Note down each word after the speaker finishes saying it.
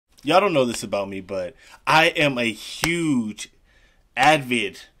y'all don't know this about me, but I am a huge,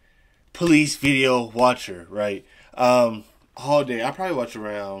 avid police video watcher, right? All day. I probably watch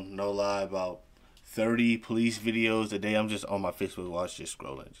around, no lie, about 30 police videos a day. I'm just on my Facebook watch, just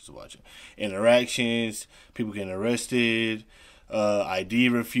scrolling, just watching. Interactions, people getting arrested, ID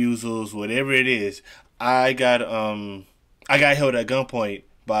refusals, whatever it is. I got held at gunpoint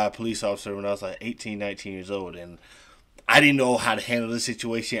by a police officer when I was like 18, 19 years old, and I didn't know how to handle the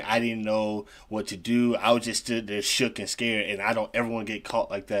situation. I didn't know what to do. I was just stood there shook and scared, and I don't ever want to get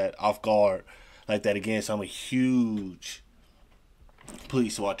caught like that, off guard like that again. So I'm a huge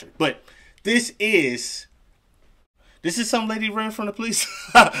police watcher. But this is some lady running from the police.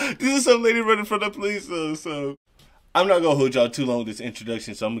 This is some lady running from the police. So I'm not going to hold y'all too long with this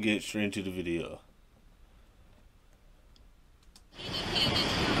introduction, so I'm going to get straight into the video.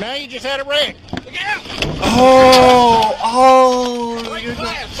 Now you just had a wreck. Look out! Break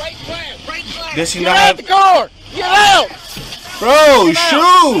glass. Does she Get not out have the car! Get out! Bro, Get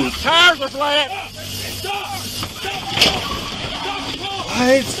out. shoot! Tires are flat.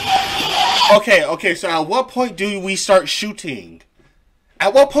 What? Okay, so at what point do we start shooting?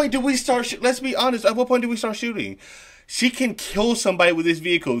 At what point do we start let's be honest, at what point do we start shooting? She can kill somebody with this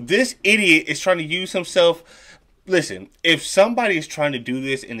vehicle. This idiot is trying to use himself. Listen, if somebody is trying to do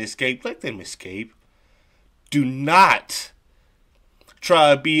this and escape, let them escape. Do not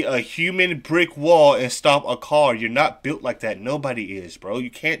try to be a human brick wall and stop a car. You're not built like that. Nobody is, bro. You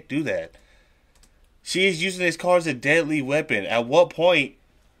can't do that. She is using this car as a deadly weapon. At what point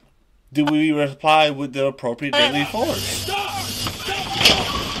do we reply with the appropriate deadly force?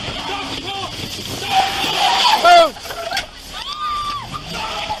 Move!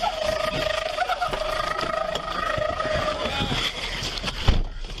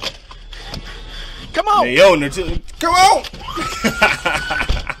 Come on! Naona, come on!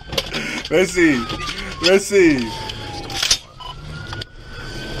 Let's see.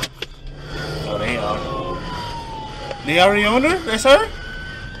 Oh, they are. They already on her? That's her?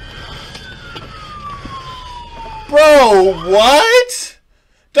 Bro, what?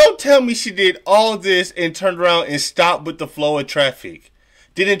 Don't tell me she did all this and turned around and stopped with the flow of traffic.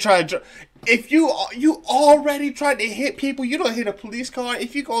 Didn't try to... If you already tried to hit people, you don't hit a police car.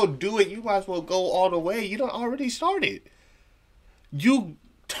 If you go do it, you might as well go all the way. You don't already started. You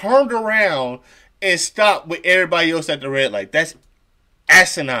turned around and stopped with everybody else at the red light. That's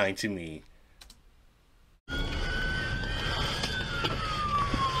asinine to me.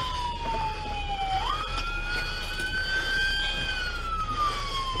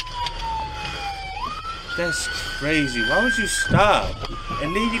 That's crazy. Why would you stop?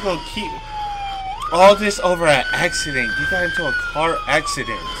 And then you're gonna keep all this over an accident. You got into a car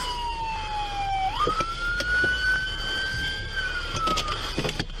accident.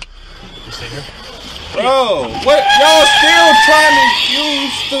 You stay here? Bro, what? Y'all still trying to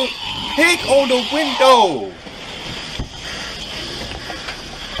use the pick on the window?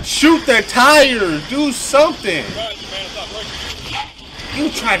 Shoot the tires. Do something. You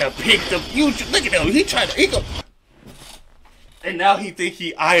trying to pick the... look at him. He go... And now he think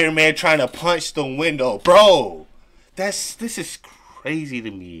he Iron Man trying to punch the window. Bro, this is crazy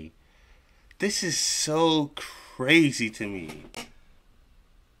to me. This is so crazy to me.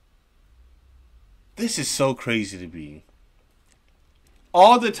 This is so crazy to me.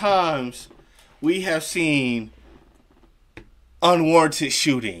 All the times we have seen unwarranted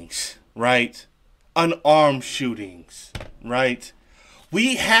shootings, right? Unarmed shootings, right?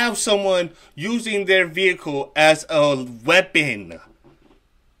 We have someone using their vehicle as a weapon.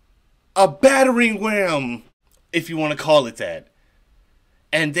 A battering ram, if you want to call it that.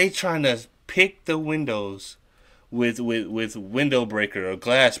 And they trying to pick the windows with window breaker or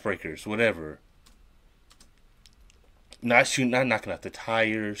glass breakers, whatever. Not shooting, not knocking out the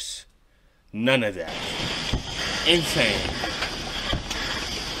tires. None of that. Insane.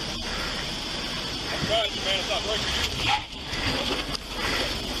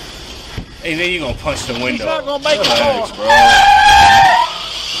 And then you're gonna punch the window. He's not gonna make Relax, it, bro.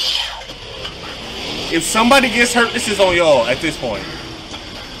 If somebody gets hurt, this is on y'all at this point.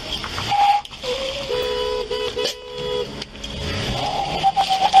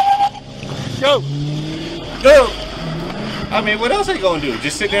 Go! Go! I mean, what else are you gonna do?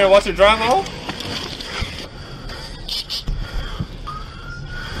 Just sit there and watch her drive off?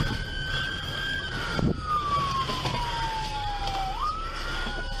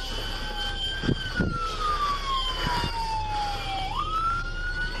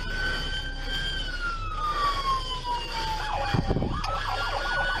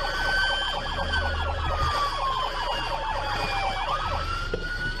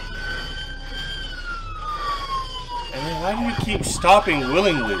 Why do you keep stopping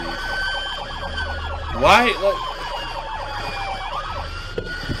willingly? Why?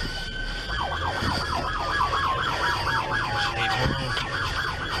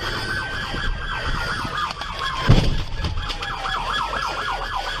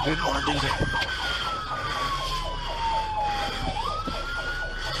 Didn't want to do that.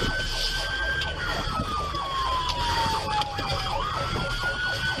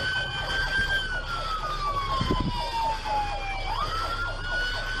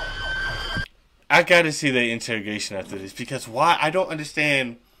 I gotta see the interrogation after this because why? I don't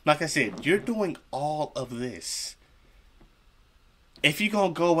understand. Like I said, you're doing all of this. If you're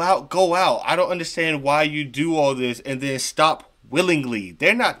gonna go out, go out. I don't understand why you do all this and then stop willingly.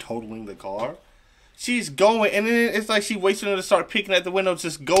 They're not totaling the car. She's going, and then it's like she waits for them to start picking at the window to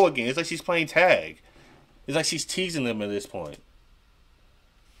just go again. It's like she's playing tag. It's like she's teasing them at this point.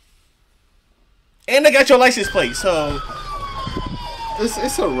 And they got your license plate, so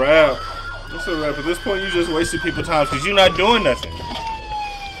it's a wrap. It's a wrap. At this point, you just wasted people's time because you're not doing nothing.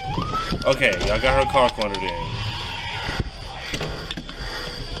 Okay, I got her car cornered in.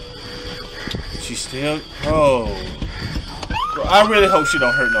 She still... Bro, I really hope she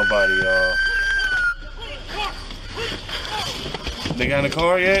don't hurt nobody, y'all. They got in the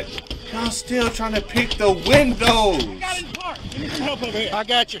car yet? Y'all still trying to pick the windows. I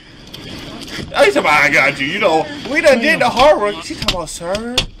got you. I talking about I got you. You know, we done did the hard work. She talking about,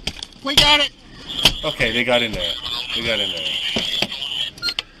 sir. We got it. Okay, they got in there. They got in there.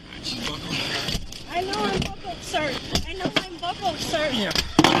 I know I'm buckled, sir. I know I'm buckled, sir. Yeah.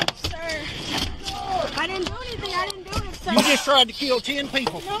 Sir. I didn't do anything. I didn't do it, sir. You just tried to kill 10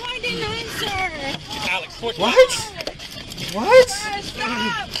 people. No, I did not, sir. Alex, What? What? Sir,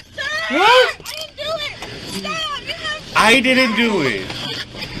 stop. Sir. What? I didn't do it. Stop. You have... I didn't do it.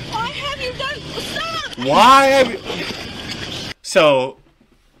 Why have you done... Stop. Why have you... So...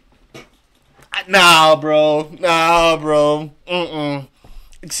 Nah, bro.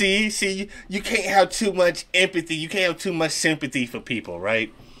 See, you can't have too much empathy. You can't have too much sympathy for people,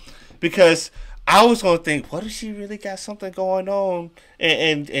 right? Because I was gonna think, what if she really got something going on?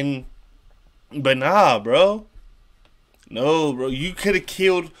 But nah, bro. No, bro. You could have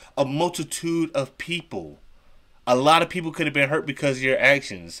killed a multitude of people. A lot of people could have been hurt because of your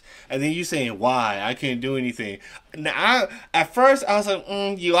actions. And then you saying, why? I can't do anything. Now, at first, I was like,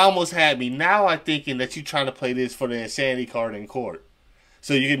 you almost had me. Now I'm thinking that you're trying to play this for the insanity card in court.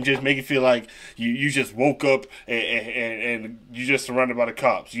 So you can just make it feel like you just woke up and you just surrounded by the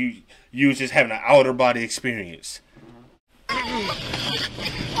cops. You was just having an outer body experience. Why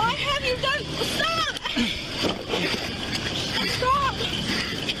have you done... Stop. Stop.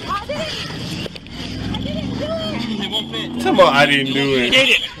 I didn't do it. It won't fit. Come on, I didn't do it. Did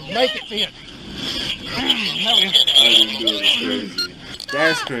it. Make it fit. I didn't do it. It's crazy.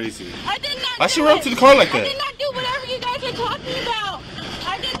 That's crazy. I did not. Why she run up to the car like I that? did not do whatever you guys are talking about.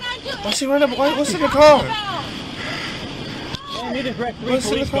 I did not do it. Why she run up? What's in the car? It is wrecked 3 What's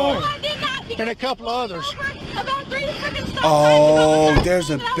in the police car? cars. I did not. And a couple others. About 3 freaking stops. Oh, there's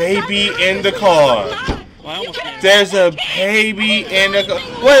a baby in the car. There's a baby in the car.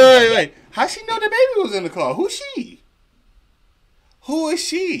 Wait. How she know the baby was in the car? Who's she? Who is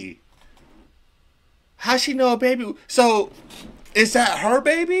she? How she know a baby? So, is that her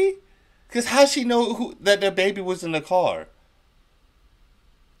baby? Because how she know that the baby was in the car?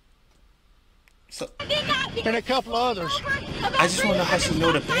 So, And a couple others. I just want to know how she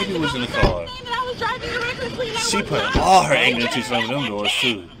know the baby was in the car. She put all her anger into some of them doors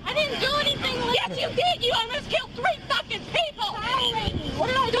too. I didn't do anything. Yes, you did. You almost killed 3 fucking people. What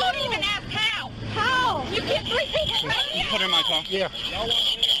did I do? Don't even ask how. How? You killed 3 people. Put her in my car. Yeah.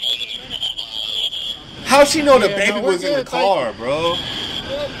 How she know the Yeah, baby no, we're was in the good, thank car, bro?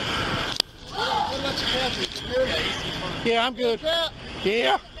 Yeah, I'm good.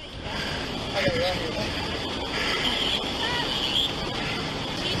 Yeah.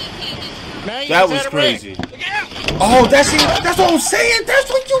 Man, That was crazy. Oh, that's what I'm saying. That's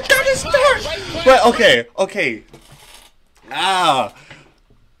what you gotta start. But okay.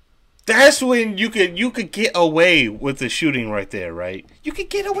 That's when you could get away with the shooting right there, right? You could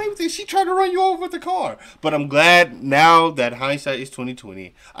get away with it. She tried to run you over with the car. But I'm glad now that hindsight is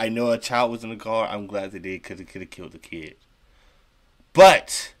 2020. I know a child was in the car. I'm glad that they could have killed the kid.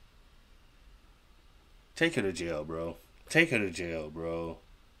 But take her to jail, bro. Take her to jail, bro.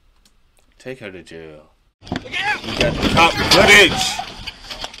 Take her to jail. We got the cop footage.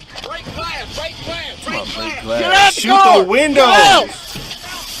 Break glass. Come on, break glass. Get out the Shoot car. the windows.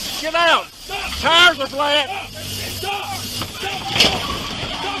 Get out. Tires are flat.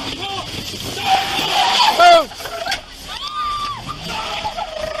 Move.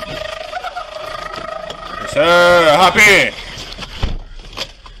 hop in.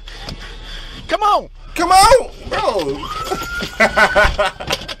 Come on. Come on, bro.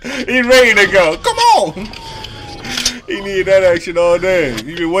 He's ready to go. Come on. He needed that action all day.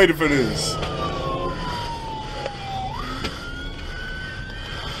 He been waiting for this.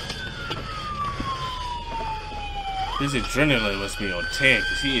 His adrenaline must be on 10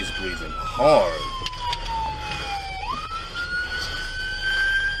 because he is breathing hard.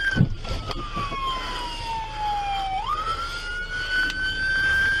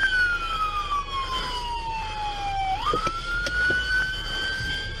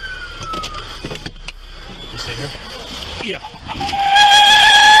 Yeah.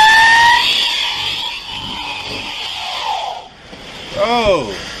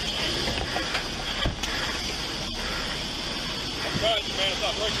 Oh.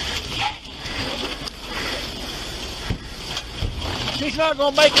 She's not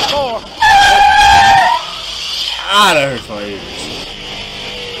gonna make it far. Ah, that hurts my ears.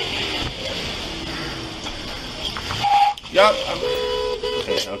 Yup.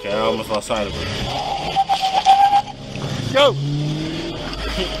 Okay, I almost lost sight of her. Go.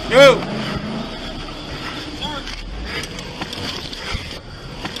 Go.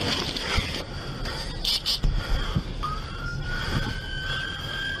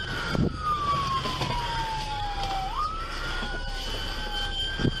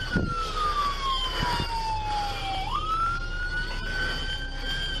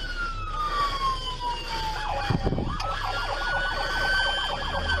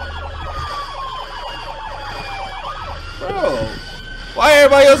 Bro, why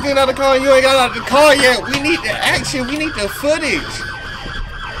everybody else getting out of the car and you ain't got out of the car yet? We need the action. We need the footage.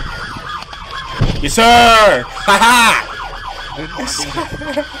 Yes, sir. Ha ha.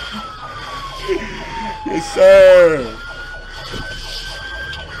 Yes, sir.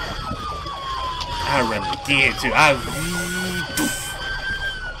 I remember again too.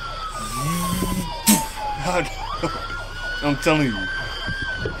 I'm telling you.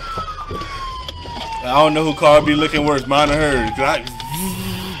 I don't know who car be looking worse, mine or hers.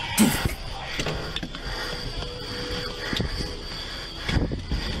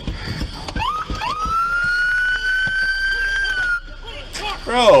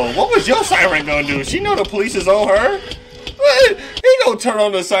 Bro, what was your siren gonna do? She know the police is on her. What? He gonna turn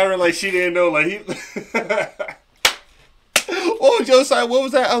on the siren like she didn't know. Like he. What was your siren? What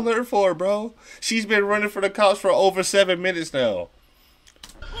was that alert for, bro? She's been running for the cops for over 7 minutes now.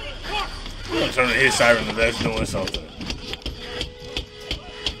 I'm gonna turn on his siren if that's doing something.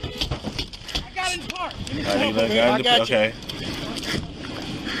 I got in park. I got okay.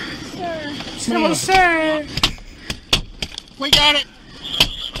 Sir. No, sir. We got it.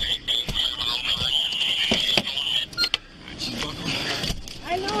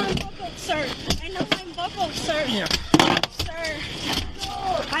 I know I'm buckled, sir. I know I'm buckled, sir. Yeah. Sir.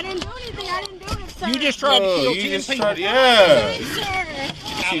 I didn't do anything. I didn't do it, sir. You just tried to kill 10 people. Yeah. Sir.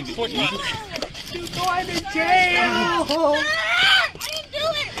 She, You're going to Sir. jail. I didn't do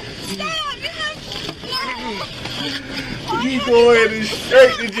it. Stop. you going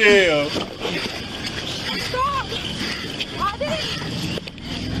straight to jail. Stop. I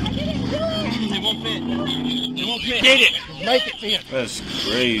didn't do it. It won't fit. It won't fit. Get it. Make it fit. That's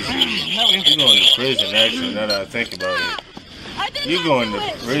crazy. You going to prison, actually, now that I think about it. I did You not going do to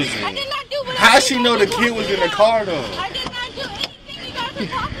it. prison. I did not do what How I she was know the talking kid was in the about. car, though? I did not do anything you guys are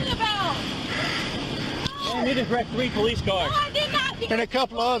talking about. We just wrecked 3 police cars. No, I did not. And a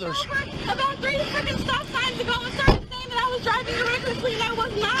couple others. About 3 freaking stop signs ago and started saying that I was driving recklessly and I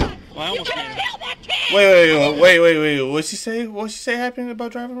was not. Well, I You almost could have did. killed that kid. Wait. What'd she say? What'd she say happened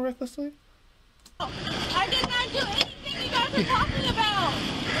about driving recklessly? I did not do anything you guys are talking about.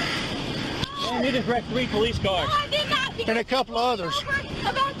 We just wrecked 3 police cars. No, I did not. And a couple others.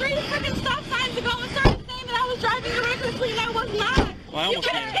 About 3 freaking stop signs ago and started saying that I was driving recklessly and I was not. Well, I You almost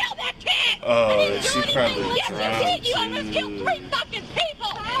could have did. killed that kid. Oh, I didn't she do anything. probably Yes, you tried did. You almost to. killed 3 fucking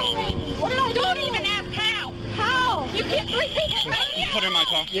people. What did I do? Don't even ask how. How? You killed 3 people. Put her in my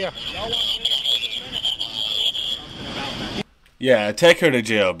car. Yeah. Yeah, take her to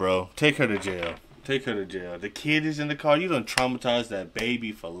jail, bro. Take her to jail. Take her to jail. The kid is in the car. You done traumatized that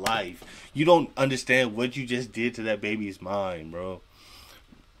baby for life. You don't understand what you just did to that baby's mind, bro.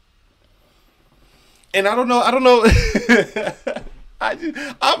 And I don't know.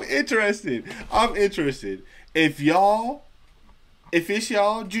 I'm interested. If it's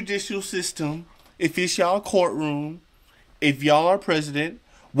y'all judicial system, if it's y'all courtroom, if y'all are president,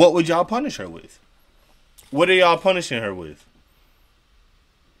 what would y'all punish her with? What are y'all punishing her with?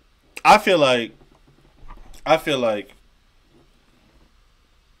 I feel like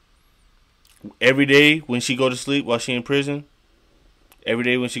every day when she go to sleep while she in prison, every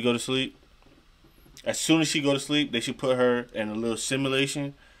day when she go to sleep, as soon as she go to sleep, they should put her in a little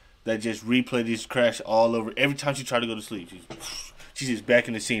simulation that just replay this crash all over. Every time she try to go to sleep, she's just back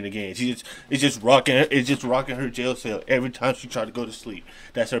in the scene again. It's just rocking her jail cell every time she try to go to sleep.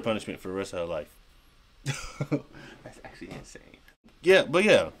 That's her punishment for the rest of her life. That's actually insane. Yeah, but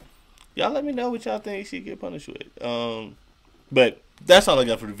yeah, y'all let me know what y'all think she get punished with. But that's all I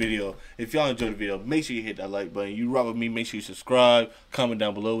got for the video. If y'all enjoyed the video, make sure you hit that like button. You rock with me, make sure you subscribe. Comment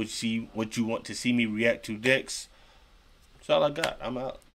down below what you want to see me react to next. That's all I got. I'm out.